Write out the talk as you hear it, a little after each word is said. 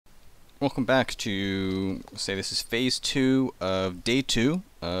Welcome back to, say this is phase 2 of day 2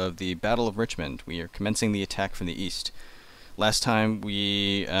 of the Battle of Richmond. We are commencing the attack from the east. Last time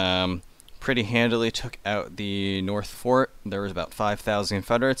we pretty handily took out the North Fort. There was about 5,000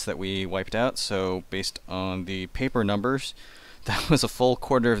 Confederates that we wiped out, so based on the paper numbers, that was a full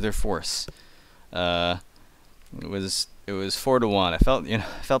quarter of their force. It was 4-1. I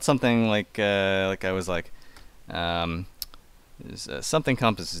felt something like I was like, something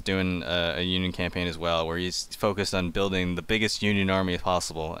Compass is doing a Union campaign as well, where he's focused on building the biggest Union army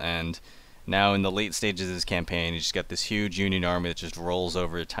possible, and now in the late stages of his campaign, he's just got this huge Union army that just rolls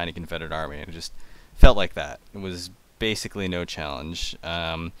over a tiny Confederate army, and it just felt like that. It was basically no challenge,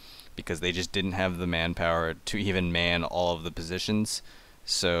 because they just didn't have the manpower to even man all of the positions,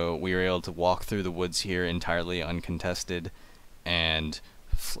 so we were able to walk through the woods here entirely uncontested, and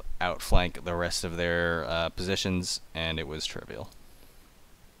outflank the rest of their positions, and it was trivial.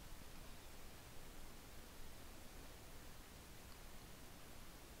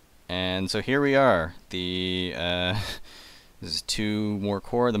 And so here we are. This is 2 more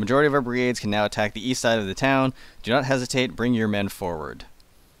corps. The majority of our brigades can now attack the east side of the town. Do not hesitate. Bring your men forward.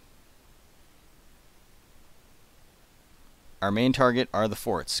 Our main target are the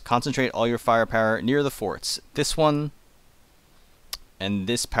forts. Concentrate all your firepower near the forts. This one and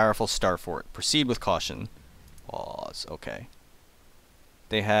this powerful star fort. Proceed with caution. Pause. Okay.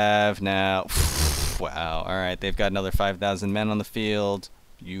 They have now... wow. Alright, they've got another 5,000 men on the field.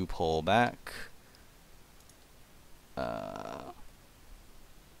 You pull back.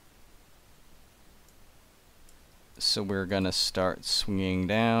 So we're gonna start swinging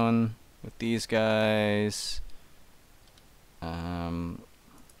down with these guys. Go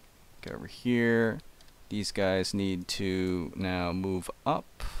over here. These guys need to now move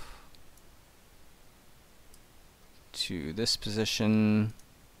up to this position.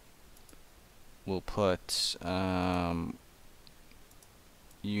 We'll put,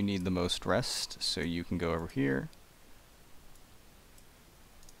 you need the most rest, so you can go over here.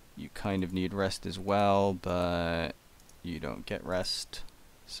 You kind of need rest as well, but you don't get rest.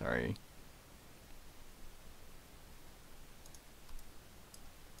 Sorry.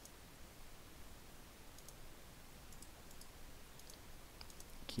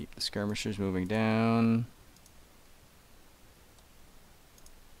 Keep the skirmishers moving down.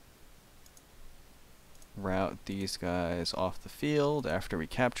 Route these guys off the field after we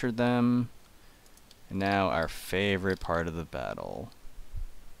captured them. And now our favorite part of the battle.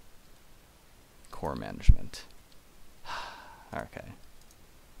 Corps management. Okay.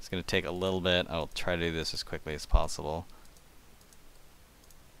 It's going to take a little bit. I'll try to do this as quickly as possible.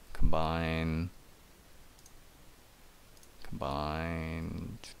 Combine.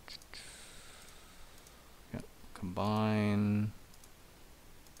 Combine. Yep. Combine.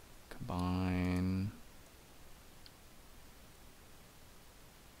 Combine.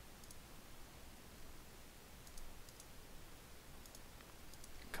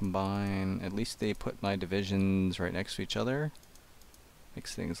 Combine. At least they put my divisions right next to each other.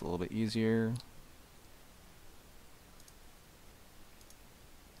 Makes things a little bit easier.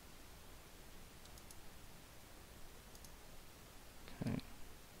 Okay.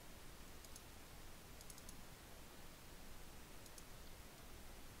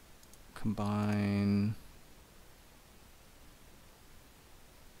 Combine.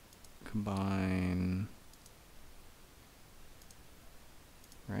 Combine.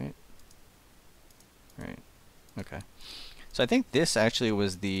 Right? Right. Okay. So I think this actually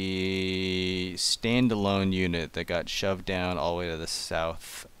was the standalone unit that got shoved down all the way to the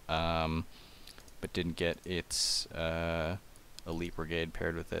south, but didn't get its elite brigade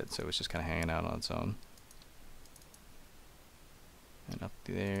paired with it, so it was just kind of hanging out on its own. And up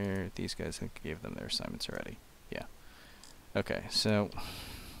there, these guys, I think I gave them their assignments already. Yeah. Okay, so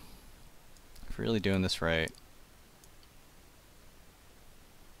if we're really doing this right,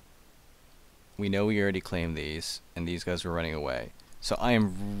 we know we already claimed these, and these guys were running away. So I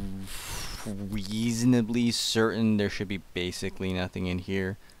am reasonably certain there should be basically nothing in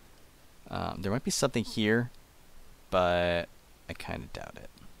here. There might be something here, but I kind of doubt it.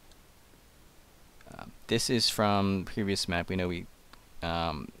 This is from the previous map. We know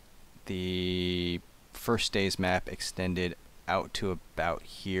the first day's map extended out to about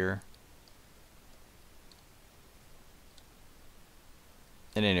here.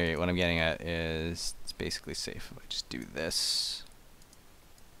 At any rate, what I'm getting at is it's basically safe if I just do this.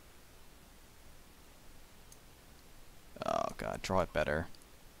 Oh god, draw it better.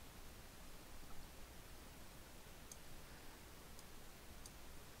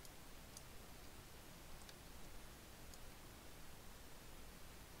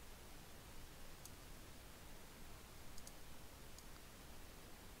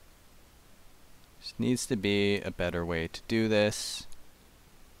 Needs to be a better way to do this.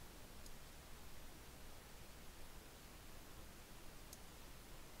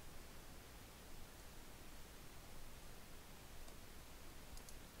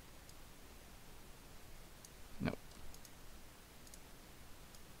 Nope.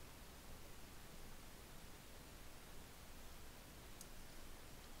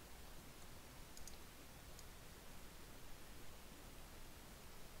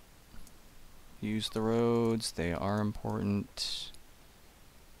 Use the roads, they are important.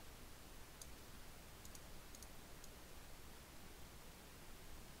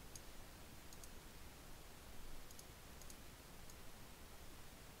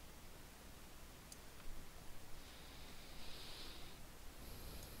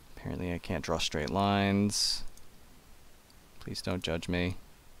 Apparently I can't draw straight lines. Please don't judge me.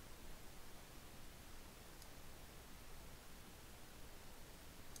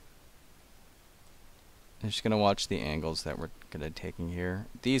 I'm just going to watch the angles that we're going to taking here.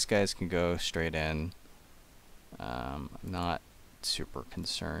 These guys can go straight in. I'm not super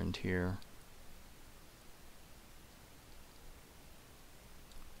concerned here.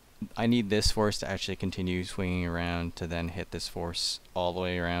 I need this force to actually continue swinging around to then hit this force all the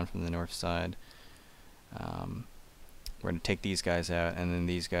way around from the north side. We're going to take these guys out, and then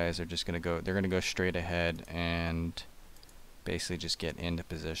these guys are just going to go, they're going to go straight ahead and basically just get into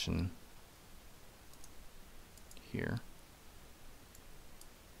position here.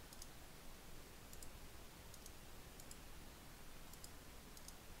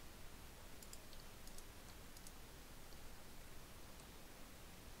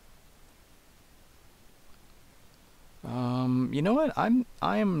 You know what?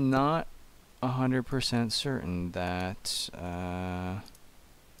 I am not 100% certain that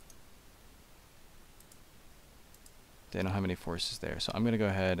they don't have any forces there. So I'm gonna go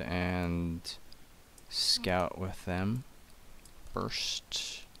ahead and scout with them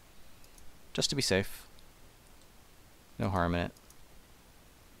first, just to be safe. No harm in it.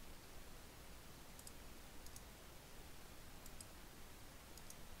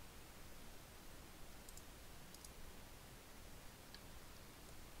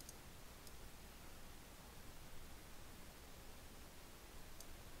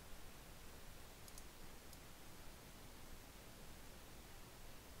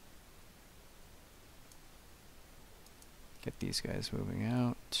 Get these guys moving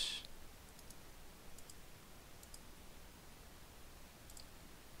out.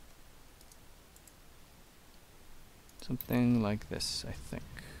 Something like this, I think.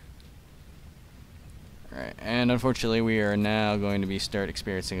 Alright, and unfortunately we are now going to start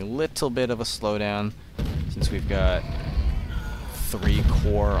experiencing a little bit of a slowdown since we've got 3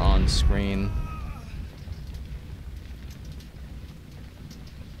 corps on screen.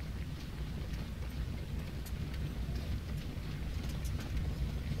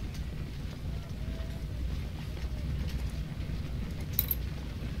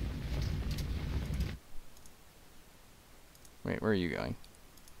 Wait, where are you going?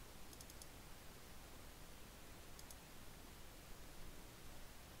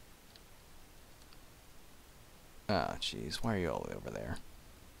 Ah, jeez, why are you all the way over there?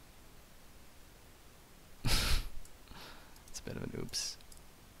 It's a bit of an oops.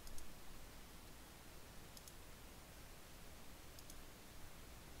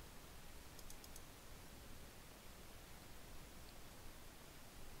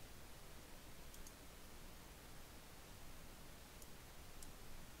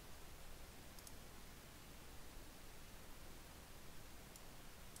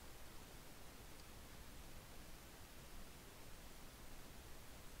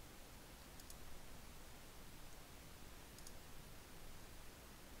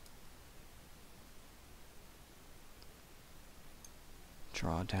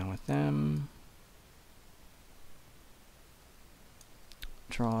 Draw down with them.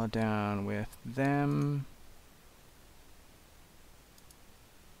 Draw down with them.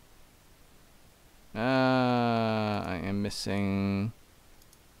 I am missing...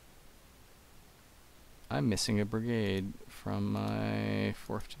 I'm missing a brigade from my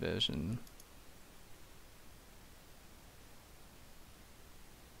 4th Division.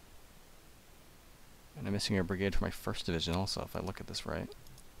 And I'm missing a brigade for my 1st Division also, if I look at this right.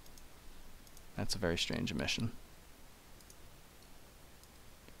 That's a very strange omission.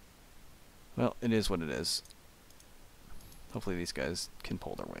 Well, it is what it is. Hopefully these guys can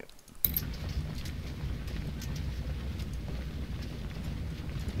pull their weight.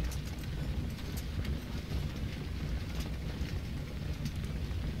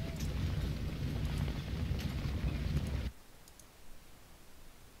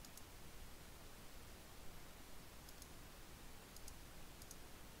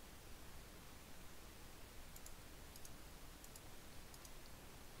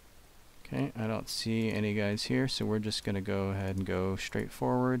 Okay, I don't see any guys here, so we're just going to go ahead and go straight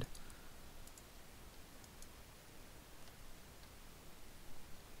forward.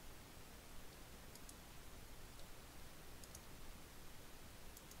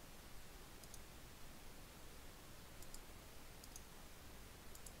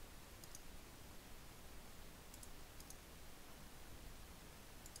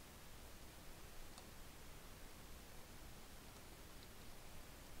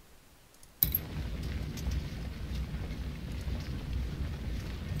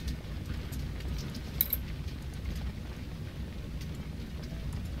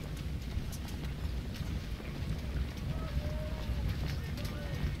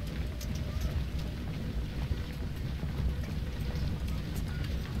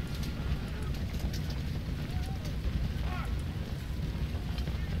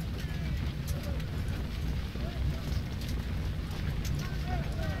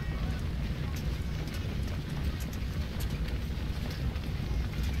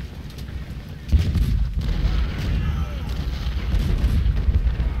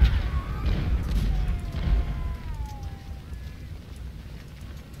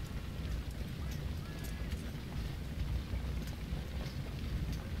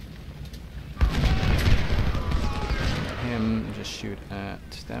 Just shoot at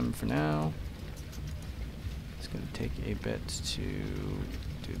them for now. It's going to take a bit to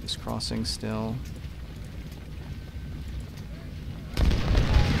do this crossing still.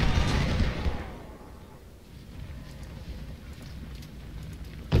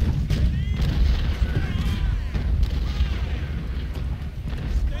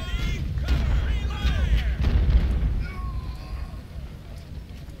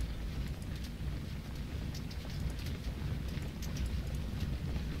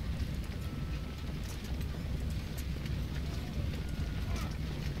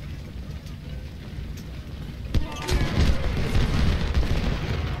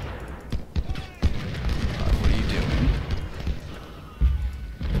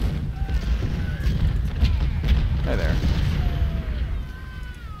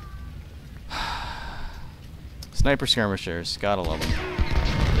 Sniper skirmishers, gotta love them.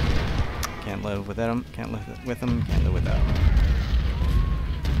 Can't live without them, can't live with them, can't live without them.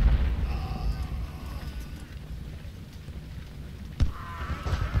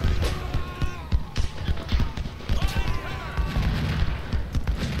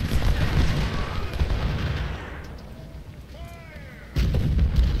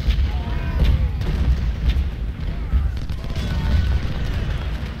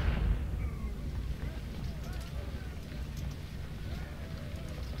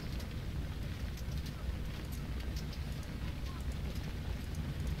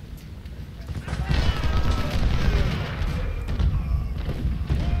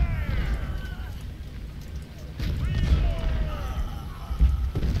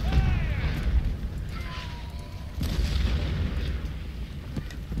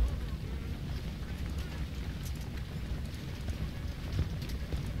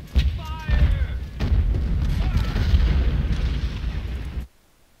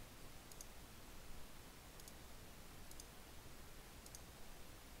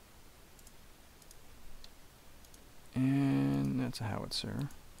 That's a howitzer.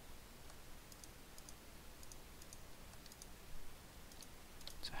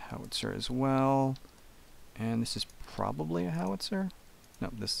 It's a howitzer as well. And this is probably a howitzer? No,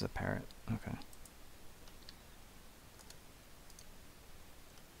 this is a parrot. Okay.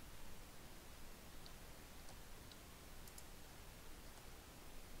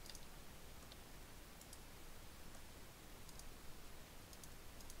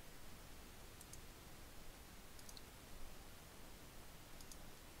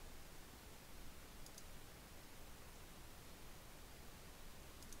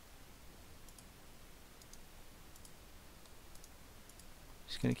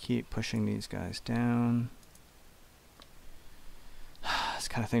 Just gonna keep pushing these guys down. This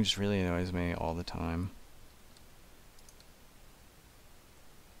kind of thing just really annoys me all the time.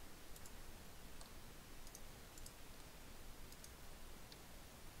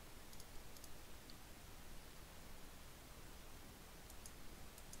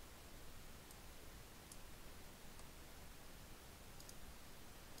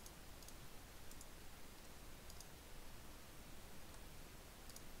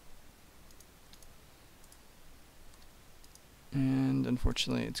 And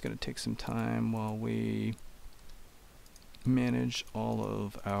unfortunately, it's going to take some time while we manage all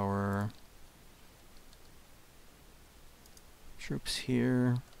of our troops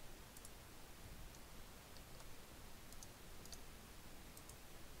here.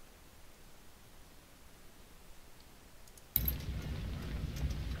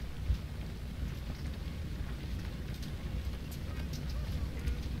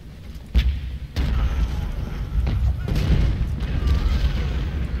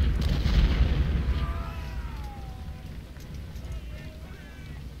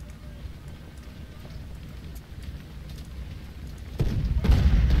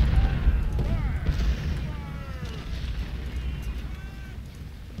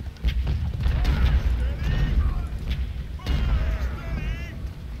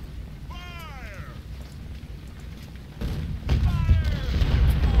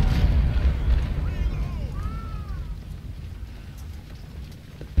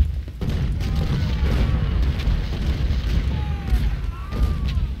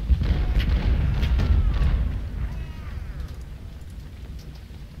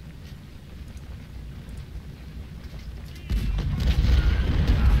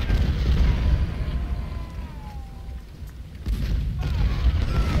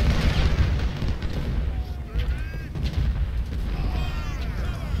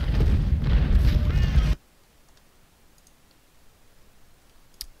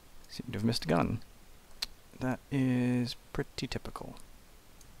 Seem to have missed a gun. That is pretty typical.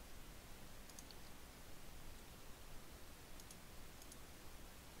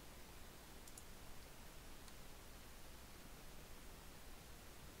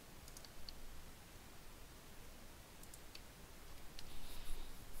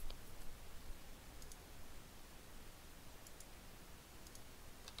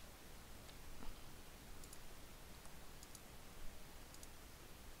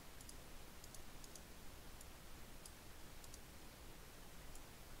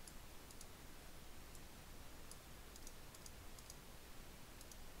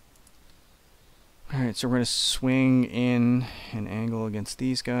 Alright, so we're going to swing in an angle against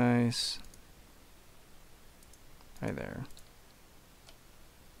these guys. Hi there.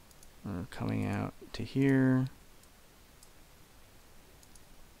 We're coming out to here.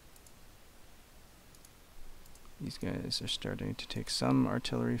 These guys are starting to take some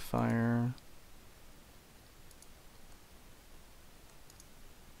artillery fire.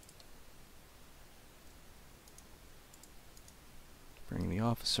 Bring the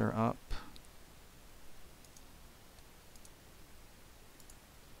officer up.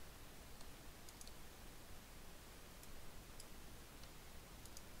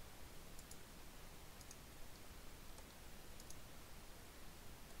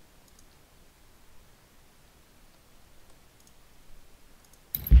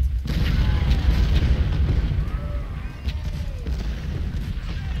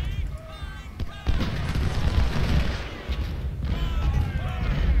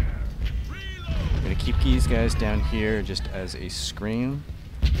 Keep these guys down here just as a screen.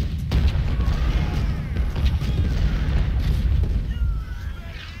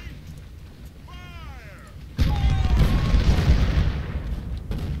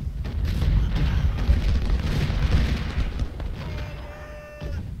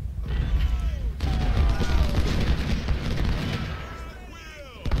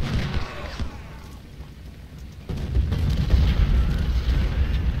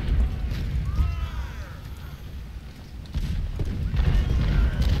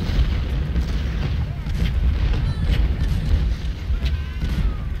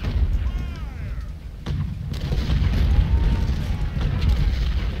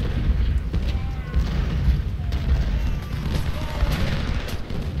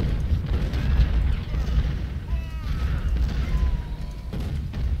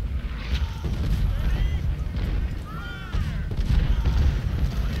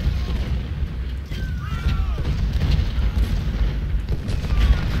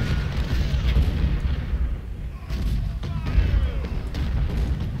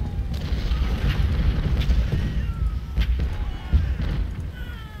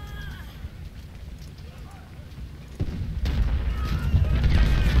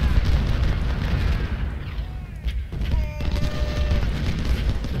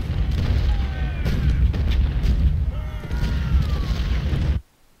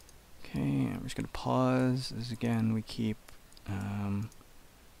 Pause as again we keep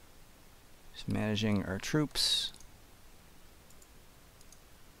just managing our troops.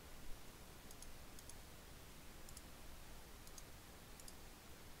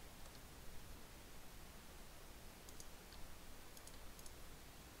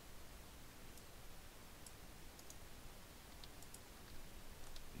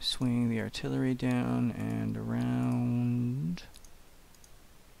 Swing the artillery down and around.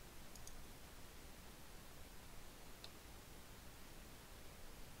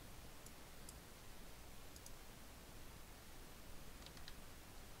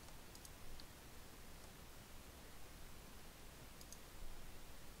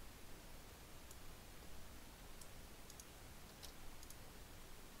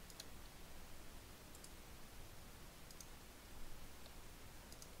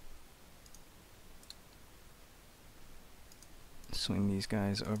 Swing these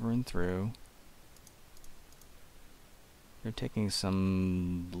guys over and through. They're taking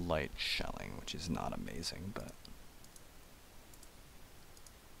some light shelling, which is not amazing, but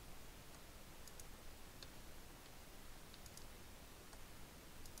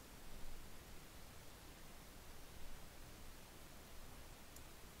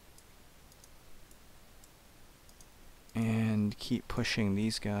and keep pushing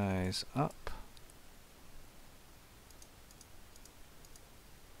these guys up.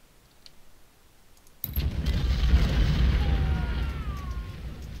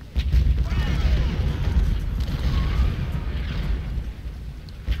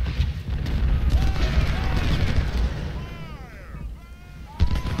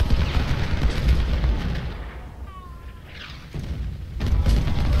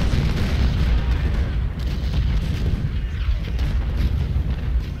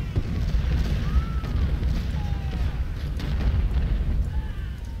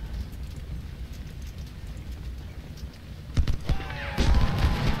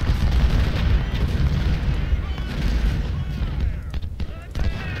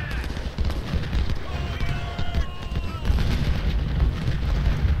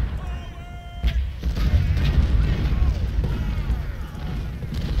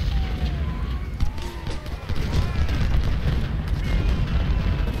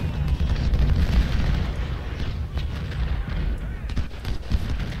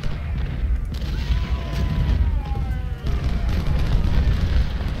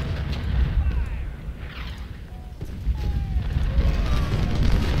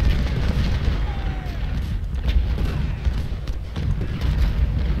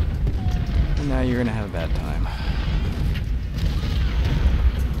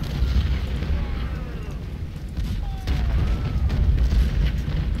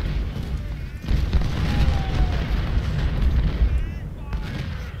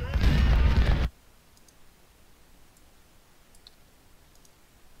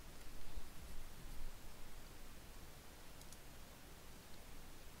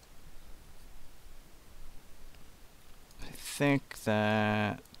 think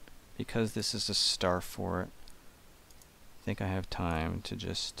that because this is a star fort, I think I have time to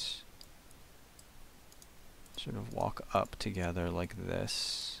just sort of walk up together like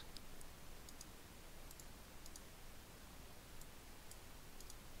this.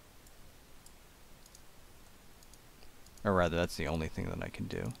 Or rather, that's the only thing that I can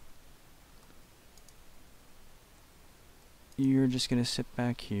do. You're just gonna sit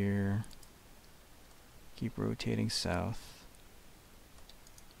back here, keep rotating south,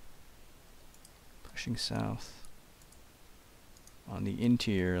 pushing south on the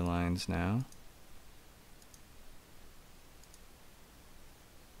interior lines now.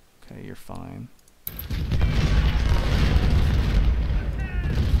 Okay, you're fine.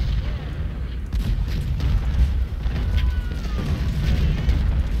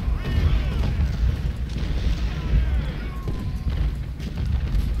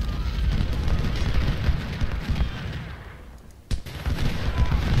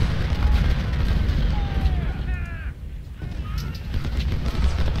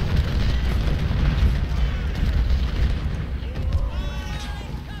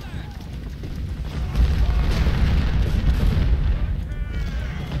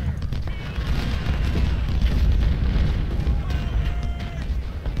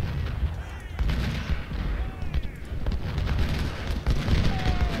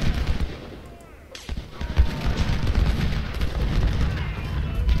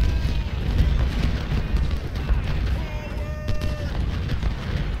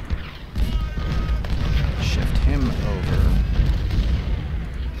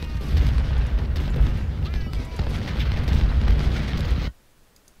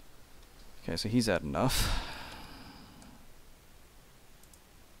 Okay, so he's had enough.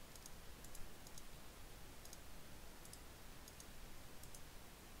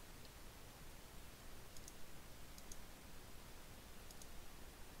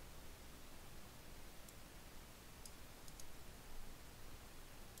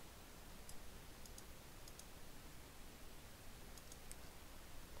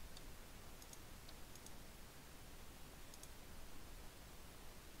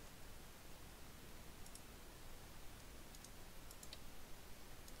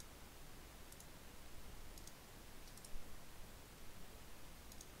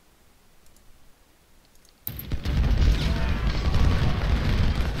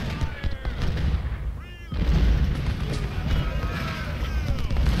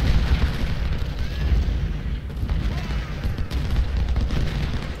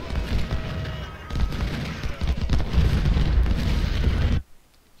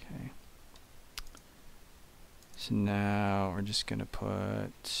 So now we're just gonna put,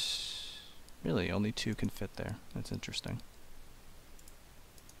 really only 2 can fit there. That's interesting.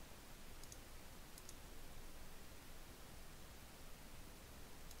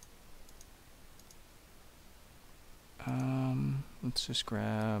 Let's just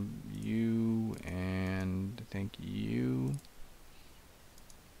grab you and I think you.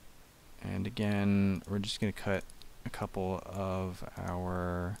 And again, we're just gonna cut a couple of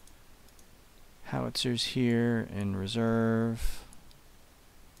our howitzers here in reserve.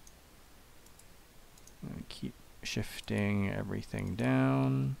 And keep shifting everything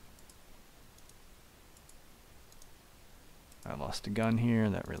down. I lost a gun here,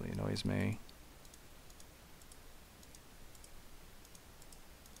 that really annoys me.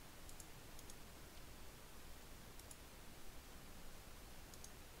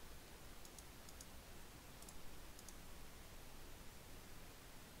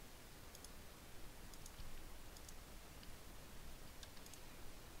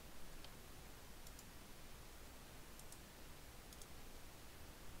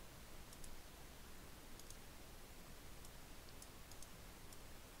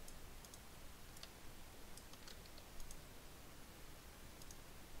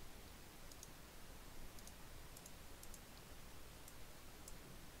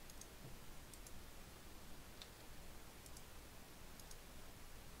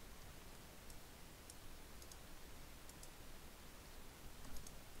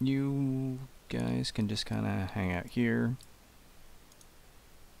 You guys can just kind of hang out here.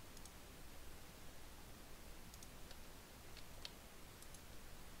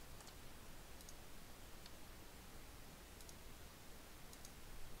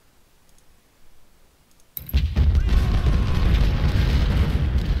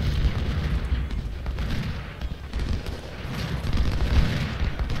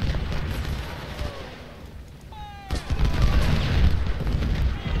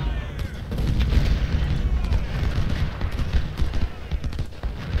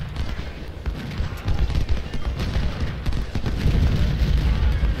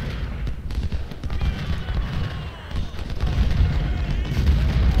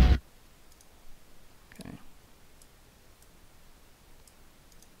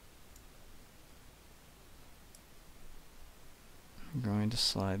 to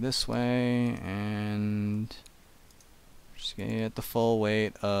slide this way, and just gonna get the full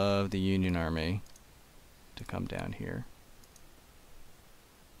weight of the Union Army to come down here.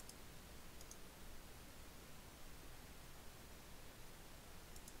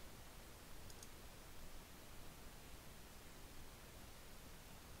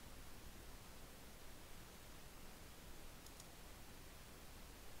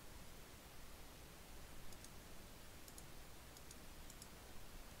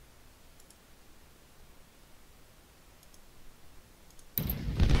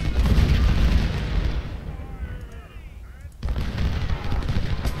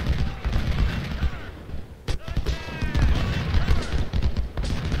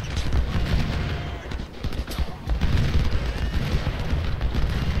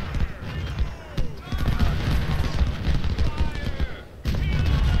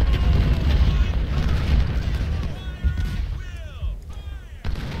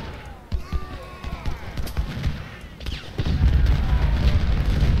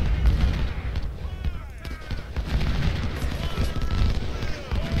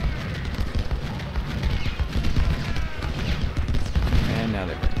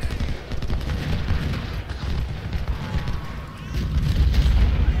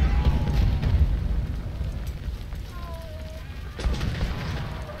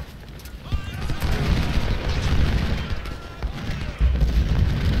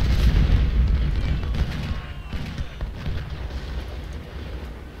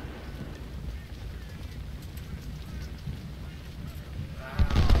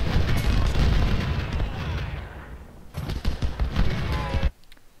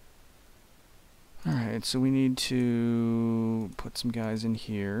 So we need to put some guys in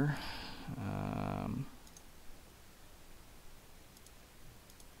here.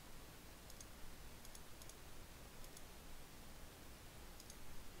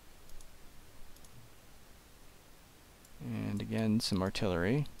 And again, some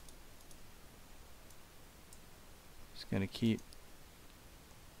artillery. Just gonna keep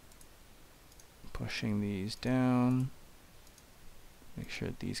pushing these down. Make sure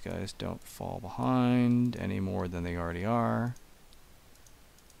that these guys don't fall behind any more than they already are.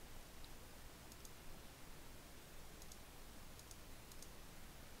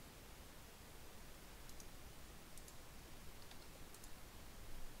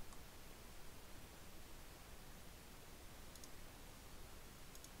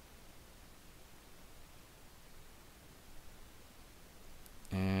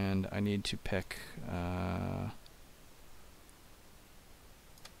 And I need to pick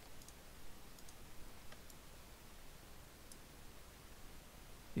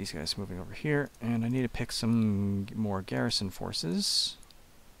these guys moving over here, and I need to pick some more garrison forces.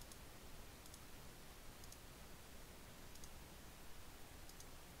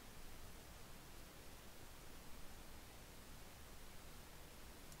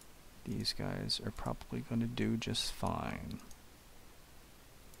 These guys are probably going to do just fine.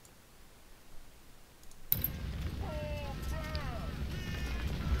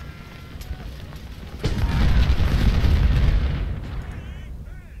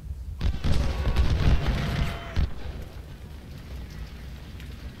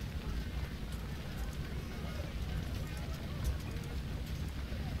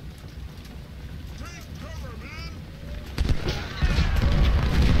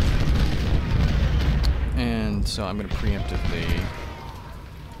 So I'm going to preemptively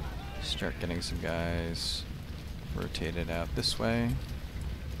start getting some guys rotated out this way.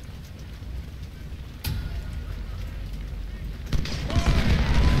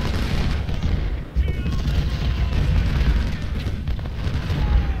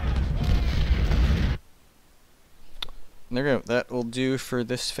 And there we go. That will do for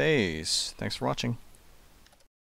this phase. Thanks for watching.